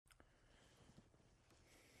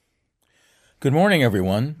Good morning,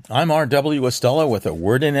 everyone. I'm R.W. Estella with a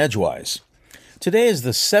word in Edgewise. Today is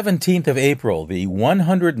the 17th of April, the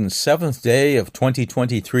 107th day of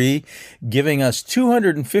 2023, giving us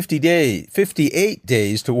 58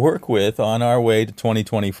 days to work with on our way to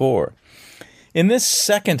 2024. In this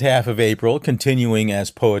second half of April, continuing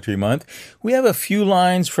as Poetry Month, we have a few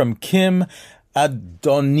lines from Kim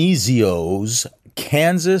Adonisio's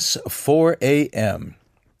Kansas 4 a.m.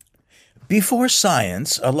 Before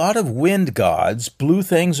science, a lot of wind gods blew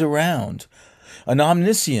things around. An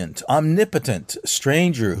omniscient, omnipotent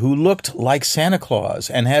stranger who looked like Santa Claus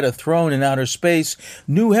and had a throne in outer space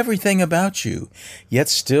knew everything about you, yet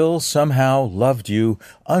still somehow loved you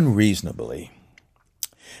unreasonably.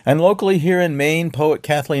 And locally here in Maine, poet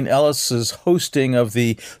Kathleen Ellis's hosting of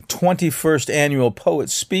the 21st Annual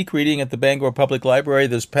Poets Speak reading at the Bangor Public Library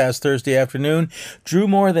this past Thursday afternoon drew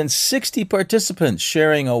more than 60 participants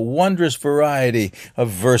sharing a wondrous variety of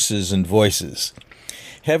verses and voices.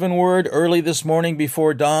 Heavenward, early this morning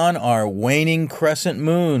before dawn, our waning crescent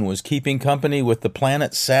moon was keeping company with the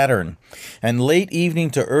planet Saturn. And late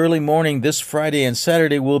evening to early morning this Friday and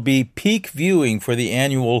Saturday will be peak viewing for the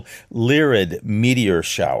annual Lyrid meteor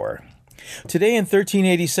shower. Today in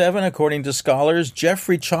 1387, according to scholars,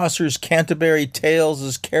 Geoffrey Chaucer's Canterbury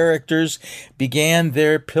Tales' characters began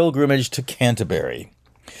their pilgrimage to Canterbury.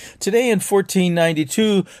 Today in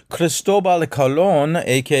 1492, Cristobal Colon,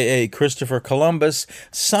 a.k.a. Christopher Columbus,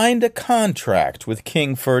 signed a contract with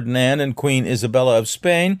King Ferdinand and Queen Isabella of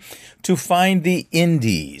Spain to find the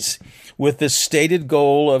Indies, with the stated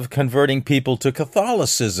goal of converting people to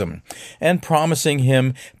Catholicism and promising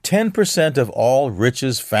him 10% of all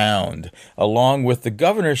riches found, along with the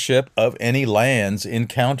governorship of any lands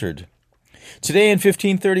encountered. Today in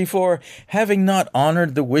 1534, having not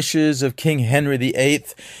honored the wishes of King Henry VIII,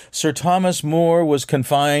 Sir Thomas More was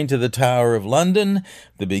confined to the Tower of London,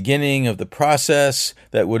 the beginning of the process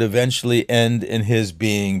that would eventually end in his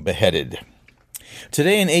being beheaded.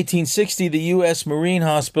 Today in 1860, the U.S. Marine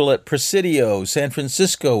Hospital at Presidio, San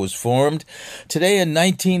Francisco, was formed. Today in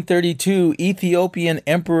 1932, Ethiopian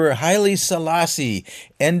Emperor Haile Selassie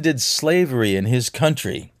ended slavery in his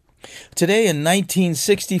country. Today in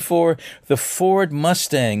 1964, the Ford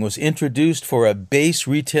Mustang was introduced for a base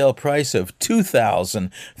retail price of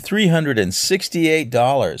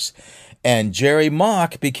 $2,368, and Jerry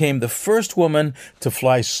Mock became the first woman to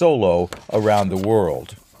fly solo around the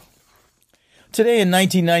world. Today in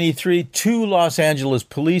 1993, 2 Los Angeles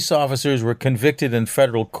police officers were convicted in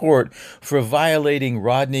federal court for violating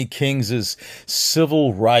Rodney King's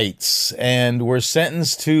civil rights and were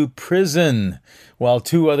sentenced to prison, while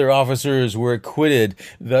 2 other officers were acquitted,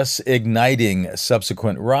 thus igniting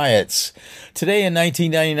subsequent riots. Today in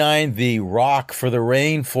 1999, the Rock for the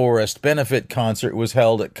Rainforest benefit concert was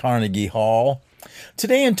held at Carnegie Hall.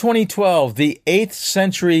 Today in 2012, the 8th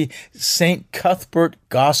century St. Cuthbert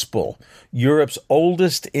Gospel, Europe's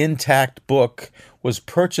oldest intact book, was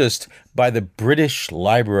purchased by the British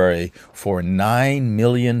Library for £9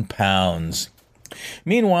 million.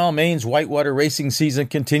 Meanwhile, Maine's whitewater racing season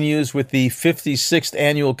continues with the 56th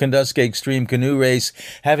annual Kenduskeag Extreme Canoe Race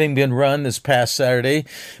having been run this past Saturday,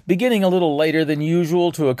 beginning a little later than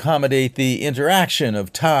usual to accommodate the interaction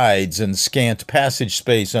of tides and scant passage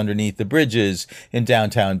space underneath the bridges in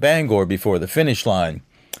downtown Bangor before the finish line.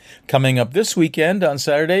 Coming up this weekend on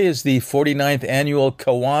Saturday is the 49th annual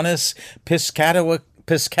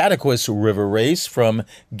Kiwanis-Piscataquis River Race from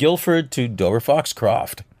Guilford to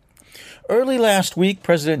Dover-Foxcroft. Early last week,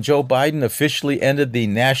 President Joe Biden officially ended the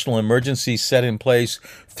national emergency set in place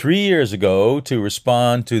 3 years ago to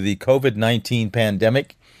respond to the COVID-19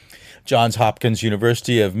 pandemic. Johns Hopkins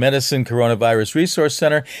University of Medicine Coronavirus Resource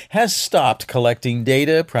Center has stopped collecting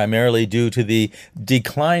data, primarily due to the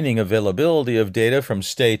declining availability of data from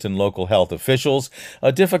state and local health officials,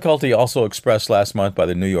 a difficulty also expressed last month by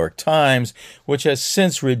the New York Times, which has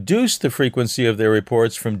since reduced the frequency of their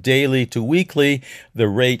reports from daily to weekly, the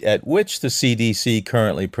rate at which the CDC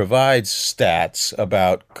currently provides stats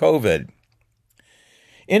about COVID.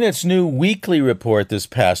 In its new weekly report this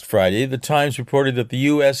past Friday, the Times reported that the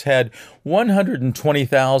U.S. had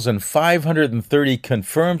 120,530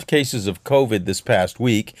 confirmed cases of COVID this past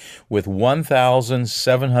week, with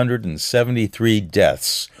 1,773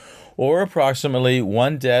 deaths, or approximately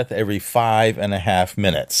 1 death every 5.5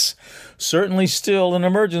 minutes. certainly still an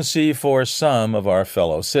emergency for some of our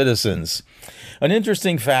fellow citizens. An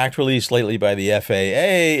interesting fact released lately by the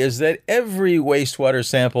FAA is that every wastewater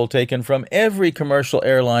sample taken from every commercial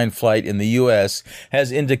airline flight in the U.S.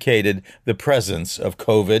 has indicated the presence of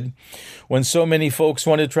COVID. When so many folks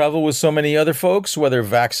want to travel with so many other folks, whether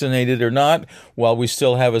vaccinated or not, while we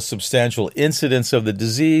still have a substantial incidence of the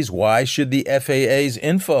disease, why should the FAA's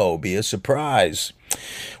info be a surprise?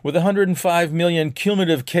 With 105 million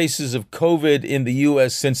cumulative cases of COVID in the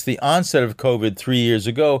U.S. since the onset of COVID 3 years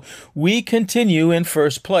ago, we continue in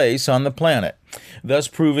first place on the planet, thus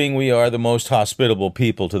proving we are the most hospitable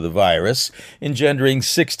people to the virus, engendering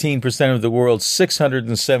 16% of the world's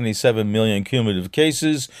 677 million cumulative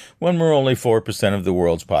cases when we're only 4% of the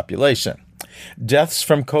world's population. Deaths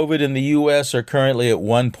from COVID in the U.S. are currently at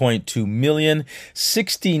 1.2 million.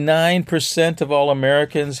 69% of all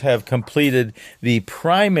Americans have completed the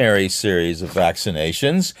primary series of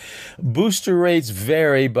vaccinations. Booster rates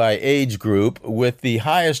vary by age group, with the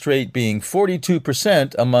highest rate being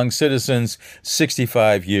 42% among citizens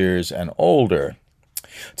 65 years and older.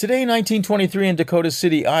 Today, 1923, in Dakota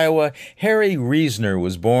City, Iowa, Harry Reasoner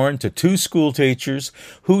was born to two school teachers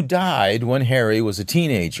who died when Harry was a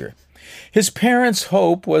teenager. His parents'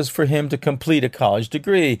 hope was for him to complete a college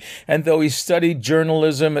degree, and though he studied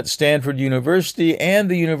journalism at Stanford University and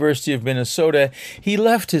the University of Minnesota, he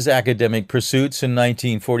left his academic pursuits in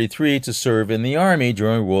 1943 to serve in the Army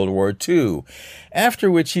during World War II,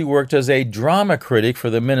 after which he worked as a drama critic for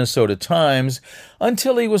the Minnesota Times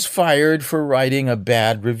until he was fired for writing a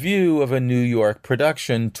bad review of a New York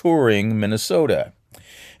production touring Minnesota.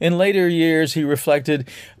 In later years, he reflected,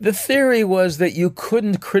 the theory was that you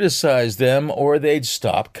couldn't criticize them or they'd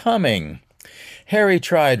stop coming. Harry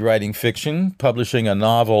tried writing fiction, publishing a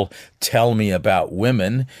novel, Tell Me About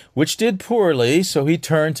Women, which did poorly, so he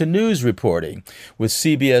turned to news reporting, with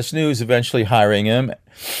CBS News eventually hiring him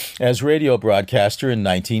as radio broadcaster in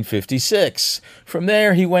 1956. From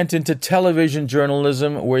there, he went into television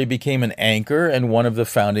journalism, where he became an anchor and one of the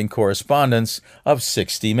founding correspondents of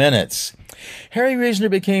 60 Minutes. Harry Reasoner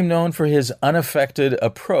became known for his unaffected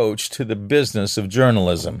approach to the business of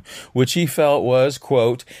journalism, which he felt was,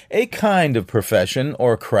 quote, a kind of profession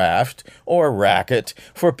or craft or racket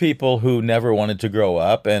for people who never wanted to grow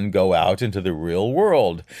up and go out into the real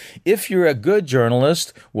world. If you're a good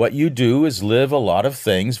journalist, what you do is live a lot of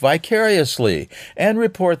things vicariously and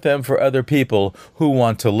report them for other people who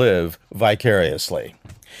want to live vicariously.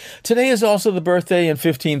 Today is also the birthday in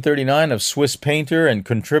 1539 of Swiss painter and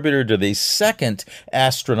contributor to the second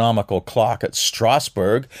astronomical clock at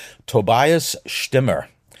Strasbourg, Tobias Stimmer.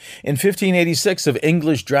 In 1586 of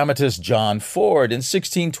English dramatist John Ford. In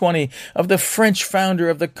 1620 of the French founder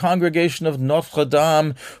of the Congregation of Notre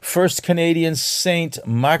Dame, First Canadian Saint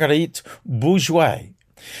Marguerite Bourgeois.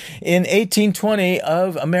 In 1820,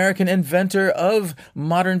 of American inventor of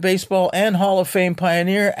modern baseball and Hall of Fame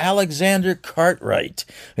pioneer Alexander Cartwright.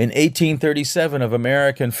 In 1837, of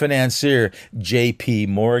American financier J.P.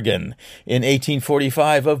 Morgan. In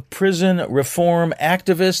 1845, of prison reform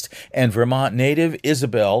activist and Vermont native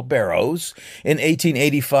Isabel Barrows. In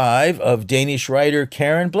 1885, of Danish writer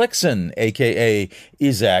Karen Blixen, a.k.a.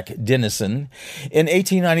 Isaac Dinesen. In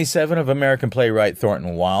 1897, of American playwright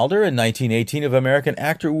Thornton Wilder. In 1918, of American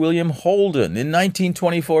actor William Holden. In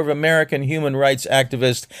 1924, of American human rights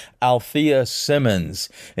activist Althea Simmons.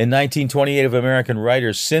 In 1928, of American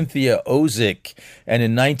writer Cynthia Ozick. And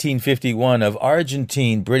in 1951, of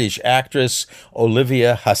Argentine-British actress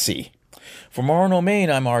Olivia Hussey. From Orono,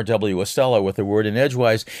 Maine, I'm R.W. Estella with a word in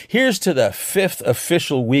Edgewise. Here's to the 5th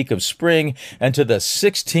official week of spring and to the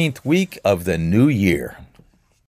 16th week of the new year.